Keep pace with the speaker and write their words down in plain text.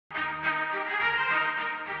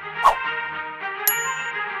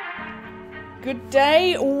Good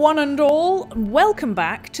day, one and all. Welcome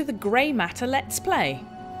back to the Grey Matter Let's Play.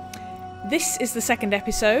 This is the second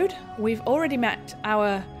episode. We've already met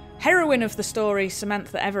our heroine of the story,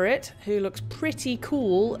 Samantha Everett, who looks pretty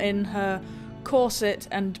cool in her corset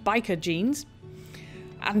and biker jeans,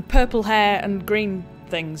 and purple hair and green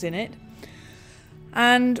things in it.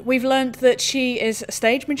 And we've learnt that she is a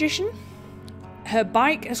stage magician. Her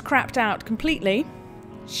bike has crapped out completely.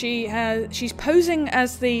 She's posing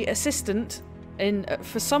as the assistant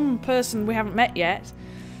for some person we haven't met yet,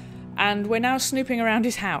 and we're now snooping around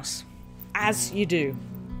his house, as you do.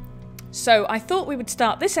 So I thought we would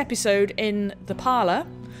start this episode in the parlour,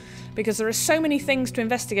 because there are so many things to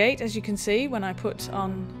investigate, as you can see when I put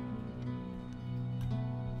on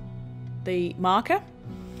the marker.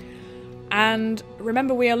 And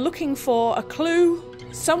remember, we are looking for a clue,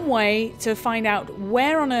 some way to find out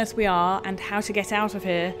where on earth we are and how to get out of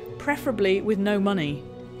here, preferably with no money.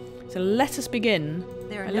 So let us begin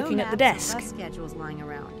by looking at the desk. Bus schedules lying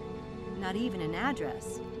around. Not even an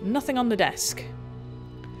address. Nothing on the desk.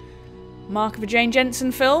 Mark of a Jane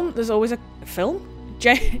Jensen film. There's always a film?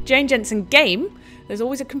 Jane Jensen game. There's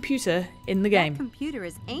always a computer in the game. That computer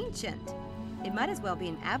is ancient. It might as well be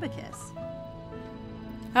an abacus.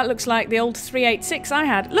 That looks like the old 386 I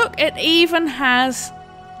had. Look, it even has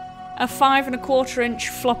a 5 1/4 inch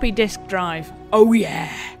floppy disk drive. Oh yeah,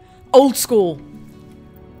 old school.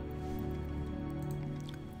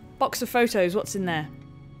 Box of photos, what's in there?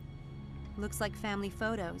 Looks like family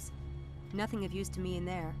photos. Nothing of use to me in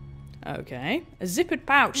there. Okay, a zippered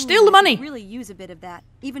pouch. Steal the money! I could really use a bit of that.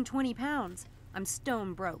 Even 20 pounds. I'm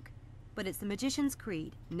stone broke. But it's the magician's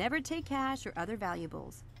creed. Never take cash or other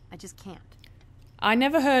valuables. I just can't. I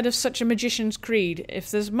never heard of such a magician's creed.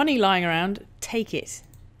 If there's money lying around, take it.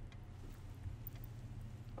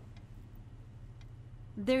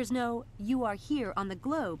 There's no "you are here" on the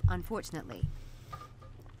globe, unfortunately.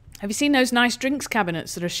 Have you seen those nice drinks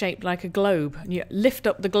cabinets that are shaped like a globe? And you lift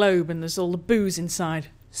up the globe and there's all the booze inside.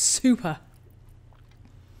 Super.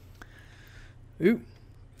 Ooh.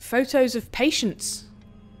 Photos of patients.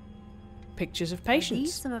 Pictures of patients. Are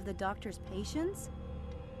these some of the doctor's patients?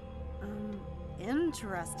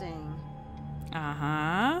 Interesting.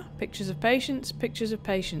 Uh-huh. Pictures of patients, pictures of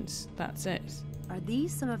patients. That's it. Are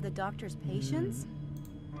these some of the doctor's patients?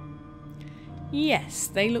 Yes,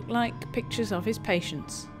 they look like pictures of his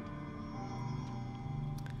patients.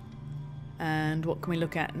 And what can we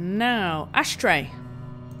look at now? Ashtray.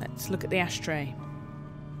 Let's look at the ashtray.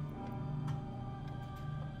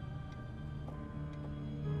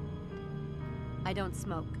 I don't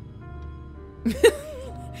smoke.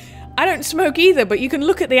 I don't smoke either, but you can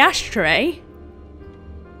look at the ashtray.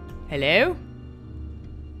 Hello?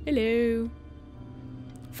 Hello?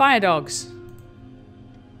 Fire dogs.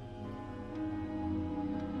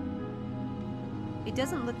 It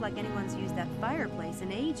doesn't look like anyone's used that fireplace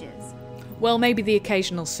in ages. Well, maybe the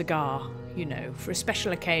occasional cigar, you know, for a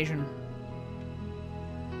special occasion.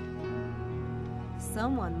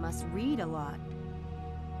 Someone must read a lot.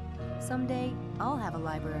 Someday, I'll have a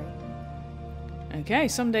library. Okay,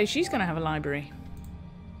 someday she's going to have a library.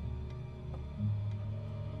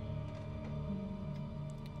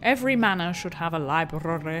 Every manor should have a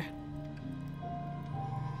library.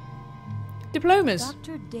 Diplomas.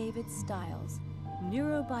 Dr. David Stiles,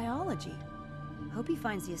 neurobiology. Hope he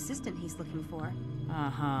finds the assistant he's looking for.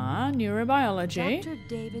 Uh-huh, neurobiology. Dr.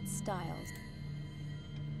 David Stiles.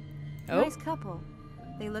 Oh. Nice couple.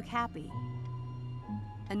 They look happy.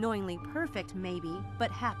 Annoyingly perfect, maybe,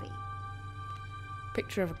 but happy.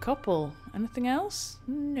 Picture of a couple. Anything else?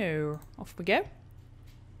 No. Off we go.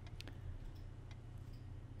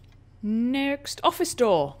 Next. Office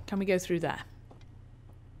door. Can we go through there?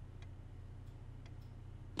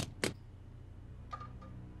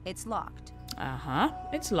 It's locked. Uh-huh.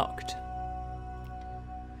 It's locked.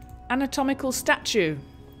 Anatomical statue.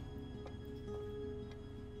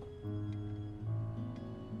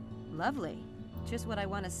 Lovely. Just what I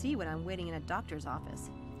want to see when I'm waiting in a doctor's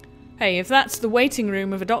office. Hey, if that's the waiting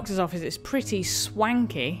room of a doctor's office, it's pretty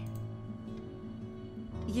swanky.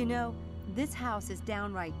 You know, this house is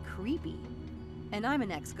downright creepy. And I'm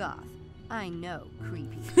an ex-goth. I know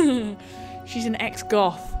creepy. She's an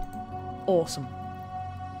ex-goth. Awesome.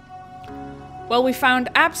 Well, we found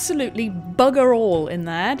absolutely bugger all in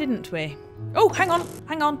there, didn't we? Oh, hang on.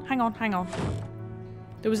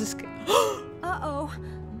 There was a... Uh-oh.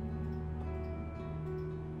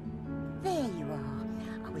 There you are.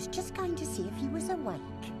 I was just going to see if you was awake.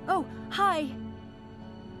 Oh, hi.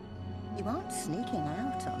 You aren't sneaking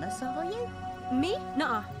out on us, are you? Me?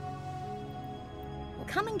 Nuh-uh. Well,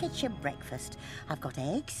 come and get your breakfast. I've got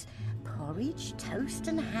eggs, porridge, toast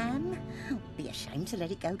and ham. Be a shame to let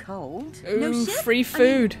it go cold. Ooh, No shit? free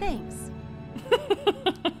food. I mean, thanks.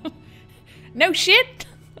 No shit!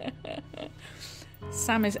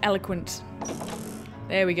 Sam is eloquent.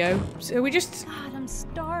 There we go. So we just... God, I'm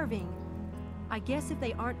starving. I guess if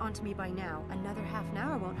they aren't onto me by now, another half an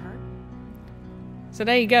hour won't hurt. So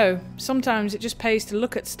there you go. Sometimes it just pays to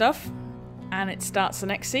look at stuff, and it starts the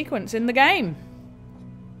next sequence in the game.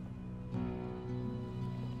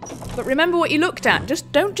 But remember what you looked at.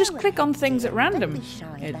 Don't just click on things at random. Don't be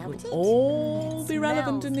shy It about will it. all be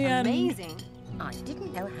relevant in the end. Amazing. I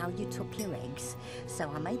didn't know how you took your eggs, so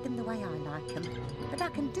I made them the way I like them. But I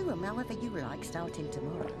can do them however you like starting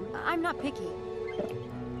tomorrow. I'm not picky.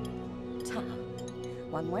 Ta.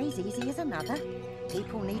 One way's easy as another.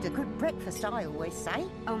 People need a good breakfast, I always say.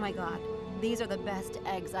 Oh my god, these are the best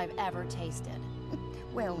eggs I've ever tasted.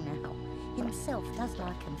 Well now, himself does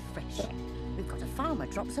like them fresh. We've got a farmer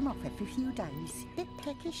drops them off every few days. Bit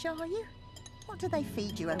peckish, are you? What do they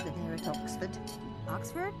feed you over there at Oxford?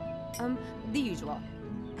 Oxford? The usual.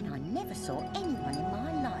 And I never saw anyone in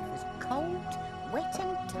my life as cold, wet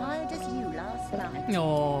and tired as you last night.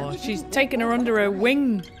 Oh, You she's didn't taken walk her all under the her way.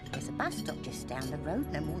 wing. There's a bus stop just down the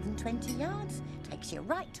road, no more than 20 yards. Takes you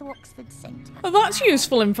right to Oxford Centre. Well, that's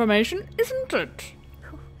useful information, isn't it?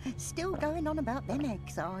 Still going on about them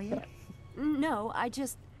eggs, are you? No, I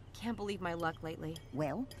just can't believe my luck lately.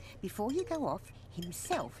 Well, before you go off,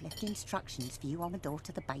 himself left instructions for you on the door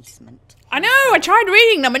to the basement. I know, I tried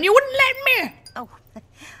reading them and you wouldn't let me. Oh,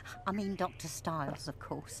 I mean Dr. Styles, of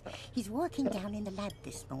course. He's working down in the lab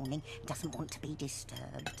this morning. Doesn't want to be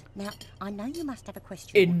disturbed. Now, I know you must have a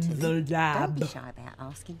question In or two. the lab. Don't be shy about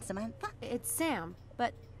asking, Samantha. It's Sam,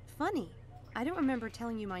 but funny. I don't remember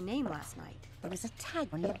telling you my name last night. There was a tag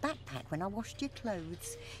on your backpack when I washed your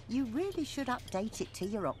clothes. You really should update it to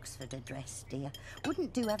your Oxford address, dear.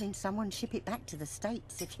 Wouldn't do having someone ship it back to the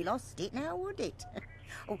States if you lost it, now would it?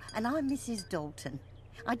 Oh, and I'm Mrs. Dalton.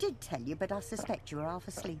 I did tell you, but I suspect you were half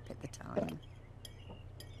asleep at the time.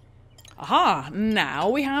 Aha, now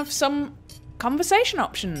we have some conversation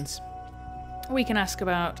options. We can ask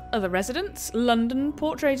about other residents, London,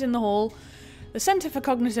 portrait in the hall, the Centre for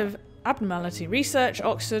Cognitive Abnormality Research,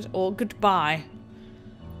 Oxford, or goodbye.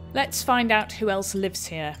 Let's find out who else lives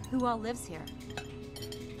here. Who all lives here?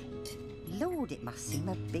 Lord, it must seem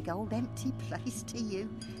a big old empty place to you.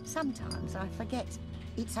 Sometimes I forget.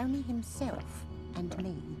 It's only himself and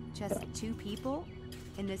me. Just 2 people?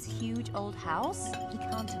 In this huge old house? He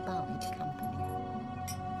can't abide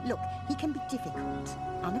company. Look, he can be difficult.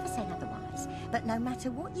 I'll never say otherwise. But no matter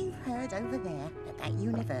what you've heard over there at that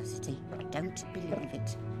university, don't believe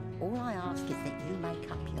it. All I ask is that you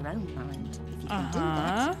make up your own mind. If you can do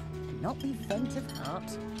that and not be faint of heart,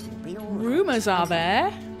 you'll be all right. Rumours are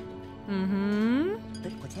there. Mm-hmm.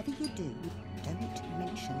 But whatever you do, don't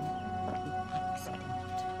mention the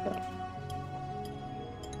accident.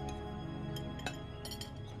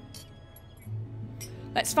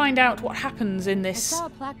 Let's find out what happens in I this saw a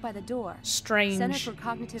plaque by the door. strange Center for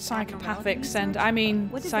Cognitive psychopathic Abnormality centre. Research? I mean,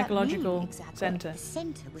 What does that mean psychological exactly? centre. The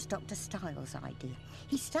centre was Dr. Styles' idea.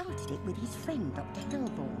 He started it with his friend, Dr.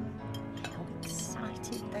 Hellborn. How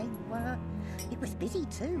excited they were. It was busy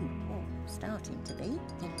too, or starting to be.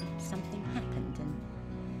 Then something happened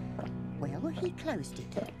and, well, he closed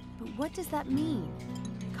it. But what does that mean?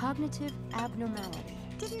 Cognitive abnormality.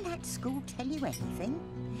 Didn't that school tell you anything?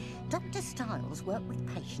 Dr. Styles worked with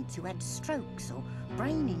patients who had strokes or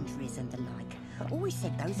brain injuries and the like. Always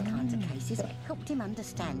said those kinds of cases helped him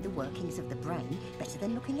understand the workings of the brain better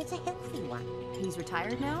than looking at a healthy one. He's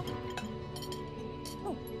retired now?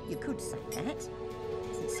 Oh, you could say that.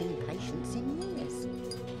 Hasn't seen patients in years.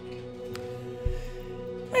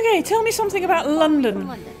 Okay, tell me something about From London.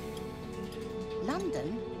 London.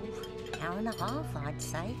 London? Hour and a half, I'd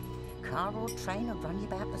say. Car or train will run you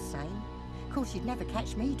about the same. Of course, you'd never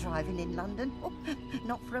catch me driving in London.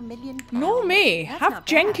 Not for £1 million. Nor me. That's Have not bad.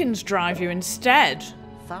 Jenkins drive you instead.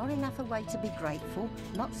 Far enough away to be grateful,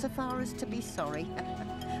 not so far as to be sorry.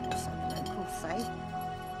 Or so the locals say.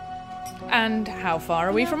 And how far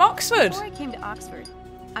are we You know, from Oxford? Before I came to Oxford,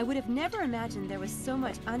 I would have never imagined there was so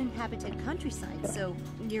much uninhabited countryside so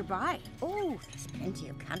nearby. Oh, there's plenty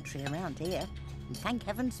of country around here. And thank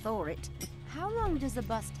heavens for it. How long does the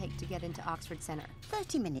bus take to get into Oxford Centre?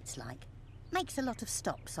 30 minutes, like. Makes a lot of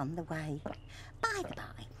stops on the way. By the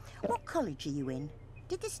by, what college are you in?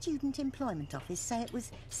 Did the Student Employment Office say it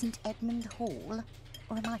was St Edmund Hall?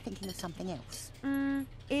 Or am I thinking of something else?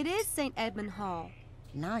 It is St Edmund Hall.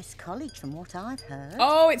 Nice college from what I've heard.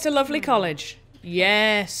 Oh, it's a lovely college.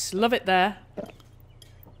 Yes, love it there.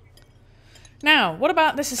 Now, what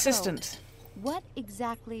about this assistant? What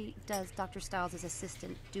exactly does Dr. Stiles'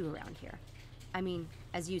 assistant do around here? I mean,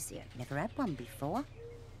 as you see it. Never had one before.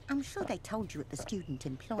 I'm sure they told you at the Student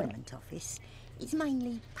Employment Office. It's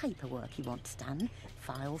mainly paperwork he wants done.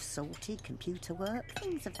 Files sorted, computer work,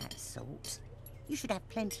 things of that sort. You should have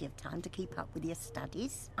plenty of time to keep up with your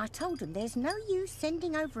studies. I told him there's no use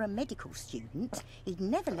sending over a medical student. He'd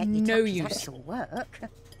never let you touch his actual work.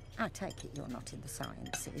 I take it you're not in the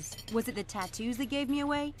sciences. Was it the tattoos that gave me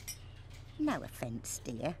away? No offence,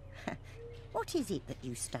 dear. What is it that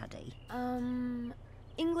you study?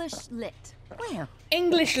 English lit. Well,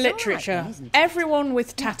 English literature. Then, Everyone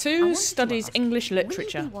with Now, I tattoos want to studies ask, English will you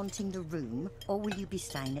literature. be wanting the room, or will you be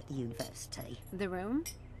staying at the university? The room?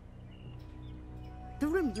 The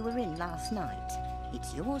room you were in last night.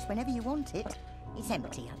 It's yours whenever you want it. It's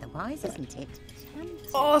empty otherwise, isn't it?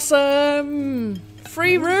 Awesome!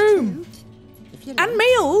 Free room! If you And like,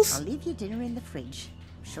 meals! I'll leave your dinner in the fridge.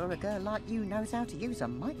 I'm sure a girl like you knows how to use a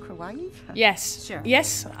microwave. Yes. Sure.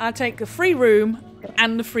 Yes, I'll take the free room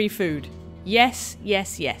and the free food. Yes,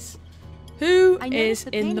 yes, yes. Who I is noticed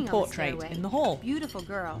the in the painting on portrait stairway. in the hall? Beautiful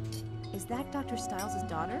girl. Is that Dr. Stiles'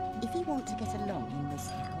 daughter? If you want to get along in this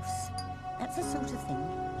house, that's the sort of thing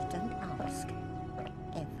you don't ask.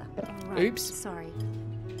 Ever. Right. Oops. Sorry.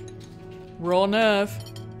 Raw nerve.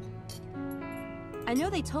 I know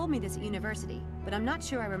they told me this at university, but I'm not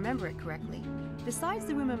sure I remember it correctly. Besides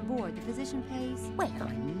the room and board, the physician pays... Well,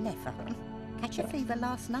 I never. Catch a fever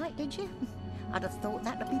last night, did you? I'd have thought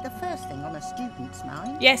that would be the first thing on a student's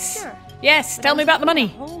mind. Yes. Sure. Yes, But tell I me was about the looking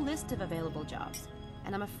money. at a whole list of available jobs,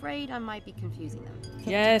 and I'm afraid I might be confusing them.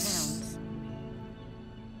 Yes.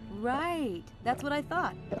 £50. Right. That's what I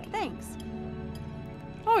thought. Thanks.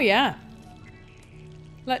 Oh, yeah.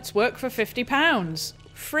 Let's work for £50.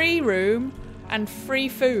 Free room and free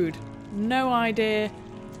food. No idea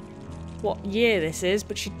what year this is,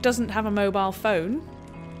 but she doesn't have a mobile phone.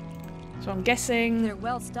 So I'm guessing They're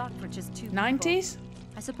well stocked for just 2 people. 90s?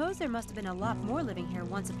 I suppose there must have been a lot more living here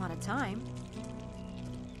once upon a time.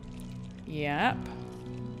 Yep.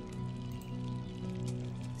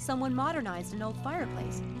 Someone modernized an old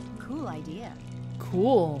fireplace. Cool idea.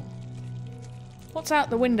 Cool. What's out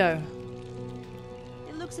the window?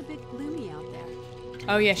 It looks a bit gloomy out there.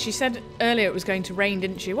 Oh yeah, she said earlier it was going to rain,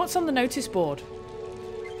 didn't she? What's on the notice board?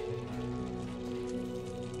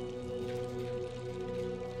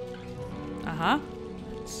 Uh-huh.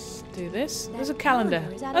 Let's do this. There's a calendar.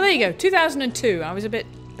 calendar is out Oh, of there you go. date. 2002. I was a bit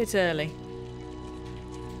early.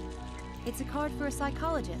 It's a card for a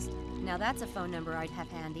psychologist. Now that's a phone number I'd have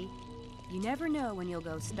handy. You never know when you'll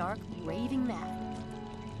go stark raving mad.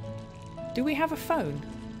 Do we have a phone?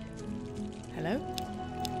 Hello?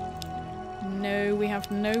 No, we have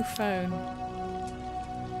no phone.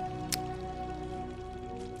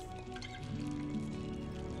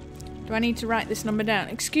 Do I need to write this number down?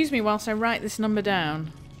 Excuse me whilst I write this number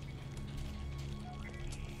down.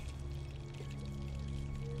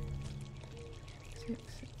 Six,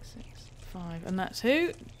 5. And that's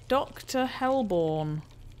who? Dr. Hellborn.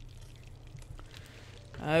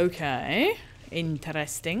 Okay.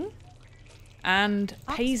 Interesting. And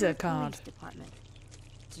Pazer Oxford card. Police Department.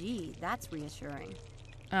 Gee, that's reassuring.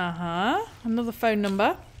 Uh-huh. Another phone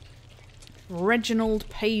number. Reginald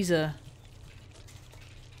Pazer.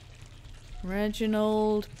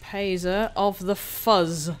 Reginald Pazer of the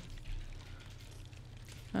Fuzz.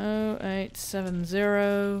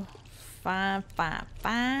 0870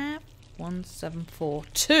 555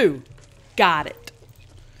 1742. Got it.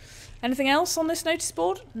 Anything else on this notice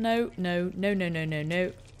board? No, no, no, no, no, no,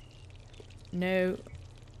 no. No.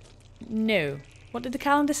 No. What did the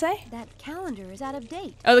calendar say? That calendar is out of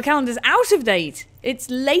date. Oh, the calendar's out of date. It's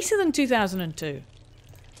later than 2002.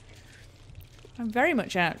 I'm very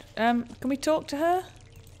much out. Can we talk to her?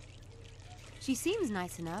 She seems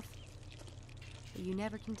nice enough. But you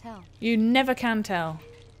never can tell. You never can tell.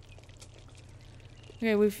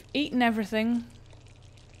 Okay, we've eaten everything.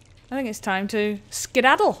 I think it's time to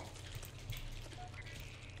skedaddle.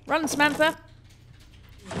 Run, Samantha.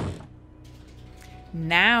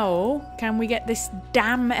 Now, can we get this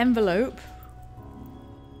damn envelope?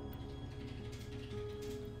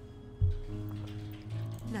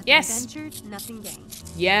 Nothing Yes. ventured, nothing gained.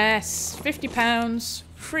 Yes, £50,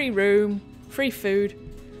 free room, free food.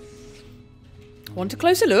 Want a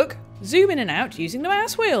closer look? Zoom in and out using the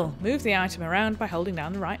mouse wheel. Move the item around by holding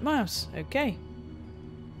down the right mouse. Okay.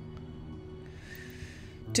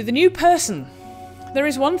 To the new person. There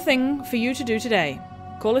is one thing for you to do today.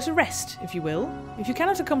 Call it a rest, if you will. If you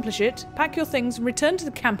cannot accomplish it, pack your things and return to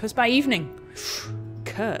the campus by evening.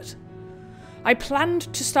 Kurt. I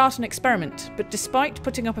planned to start an experiment, but despite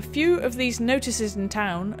putting up a few of these notices in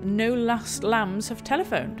town, no last lambs have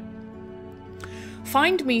telephoned.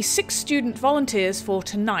 Find me 6 student volunteers for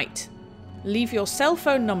tonight. Leave your cell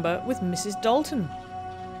phone number with Mrs. Dalton.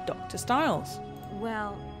 Dr. Styles.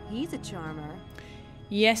 Well, he's a charmer.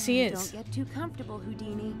 Yes, he is. Don't get too comfortable,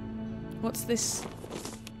 Houdini. What's this?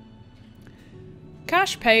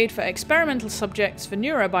 Cash paid for experimental subjects for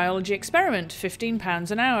neurobiology experiment.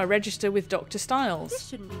 £15 an hour. Register with Dr. Styles. This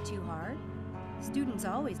shouldn't be too hard. Students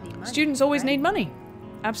always need money. Students always right? need money.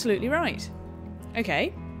 Absolutely right.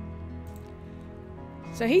 Okay.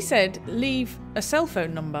 So he said leave a cell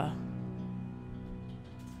phone number.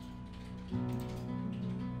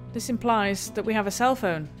 This implies that we have a cell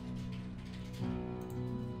phone.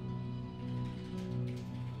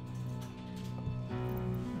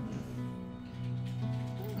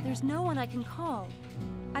 There's no one I can call.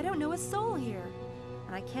 I don't know a soul here.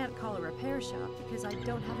 And I can't call a repair shop because I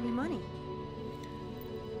don't have any money.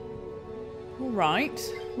 Alright.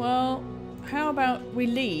 Well, how about we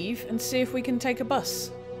leave and see if we can take a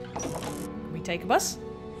bus? Can we take a bus?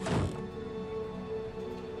 Can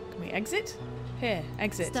we exit? Here,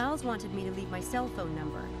 exit. Styles wanted me to leave my cell phone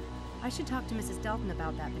number. I should talk to Mrs. Dalton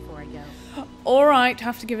about that before I go. Alright,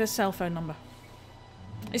 have to give her a cell phone number.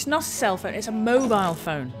 It's not a cell phone, it's a mobile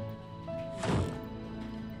phone.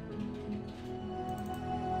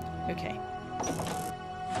 Okay.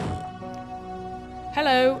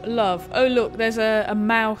 Hello, love. Oh look, there's a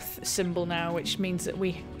mouth symbol now, which means that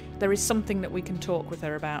there is something that we can talk with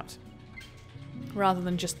her about. Rather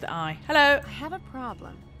than just the eye. Hello! I have a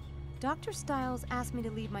problem. Dr. Styles asked me to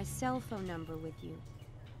leave my cell phone number with you,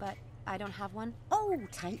 but I don't have one. Oh,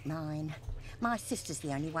 take mine. My sister's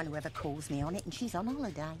the only one who ever calls me on it, and she's on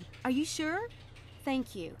holiday. Are you sure?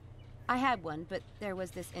 Thank you. I had one, but there was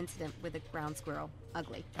this incident with a ground squirrel.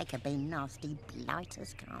 Ugly. They could be nasty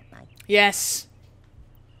blighters, can't they? Yes.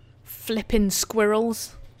 Flippin'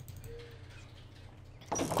 squirrels.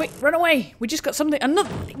 Quick, run away! We just got something,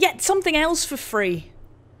 yet something else for free.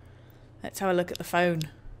 Let's have a look at the phone.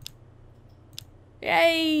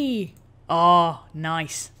 Yay! Oh,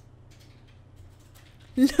 nice.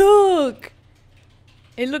 Look!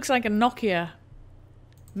 It looks like a Nokia.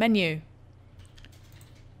 Menu.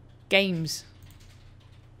 Games.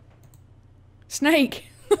 Snake!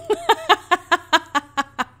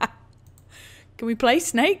 Can we play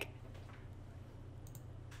Snake?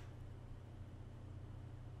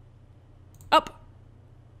 Up!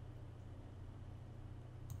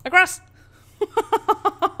 Across!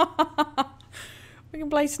 We can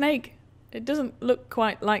play Snake. It doesn't look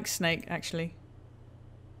quite like Snake, actually.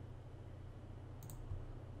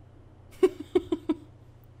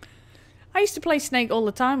 I used to play Snake all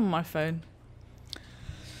the time on my phone.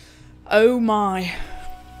 Oh my.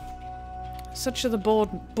 Such are the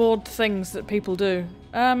bored things that people do.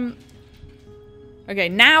 Okay,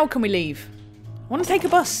 now can we leave? I want to take a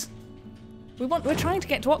bus. We're trying to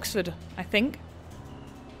get to Oxford, I think.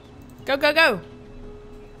 Go, go, go!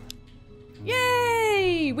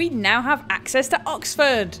 Yay! We now have access to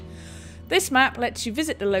Oxford! This map lets you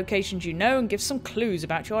visit the locations you know and gives some clues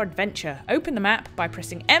about your adventure. Open the map by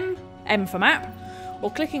pressing M for map,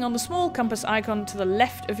 or clicking on the small compass icon to the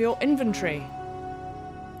left of your inventory.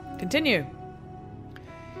 Continue.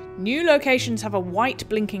 New locations have a white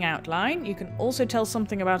blinking outline. You can also tell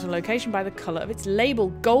something about a location by the colour of its label.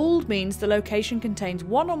 Gold means the location contains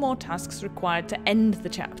one or more tasks required to end the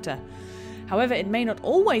chapter. However, it may not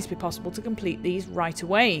always be possible to complete these right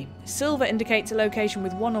away. Silver indicates a location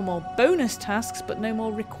with one or more bonus tasks, but no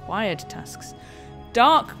more required tasks.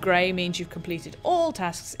 Dark grey means you've completed all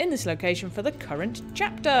tasks in this location for the current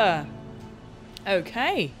chapter.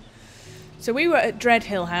 Okay. So we were at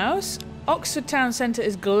Dreadhill House. Oxford Town Centre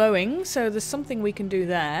is glowing, so there's something we can do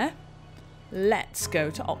there. Let's go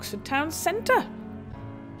to Oxford Town Centre.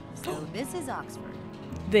 So this is Oxford.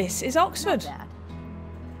 This is Oxford. Not bad.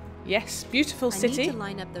 Yes, beautiful I city. need to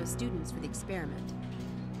line up those students for the experiment.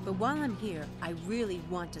 But while I'm here, I really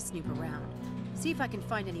want to snoop around. See if I can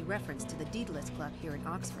find any reference to the Daedalus Club here in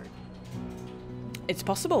Oxford. It's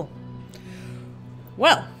possible.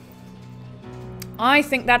 Well, I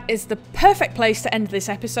think that is the perfect place to end this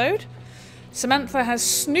episode. Samantha has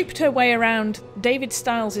snooped her way around David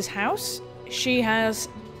Styles' house. She has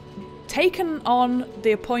taken on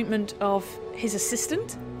the appointment of his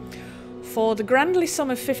assistant for the grandly sum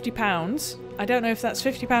of £50. I don't know if that's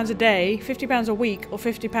 £50 a day, £50 a week, or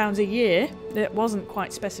 £50 a year. It wasn't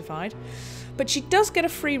quite specified. But she does get a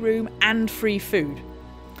free room and free food.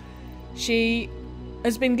 She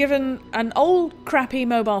has been given an old crappy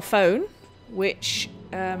mobile phone, which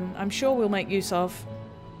I'm sure we'll make use of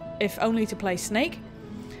if only to play Snake.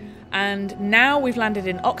 And now we've landed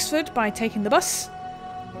in Oxford by taking the bus.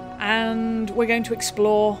 And we're going to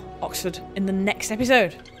explore Oxford in the next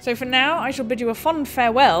episode. So for now, I shall bid you a fond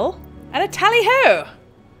farewell and a tally-ho!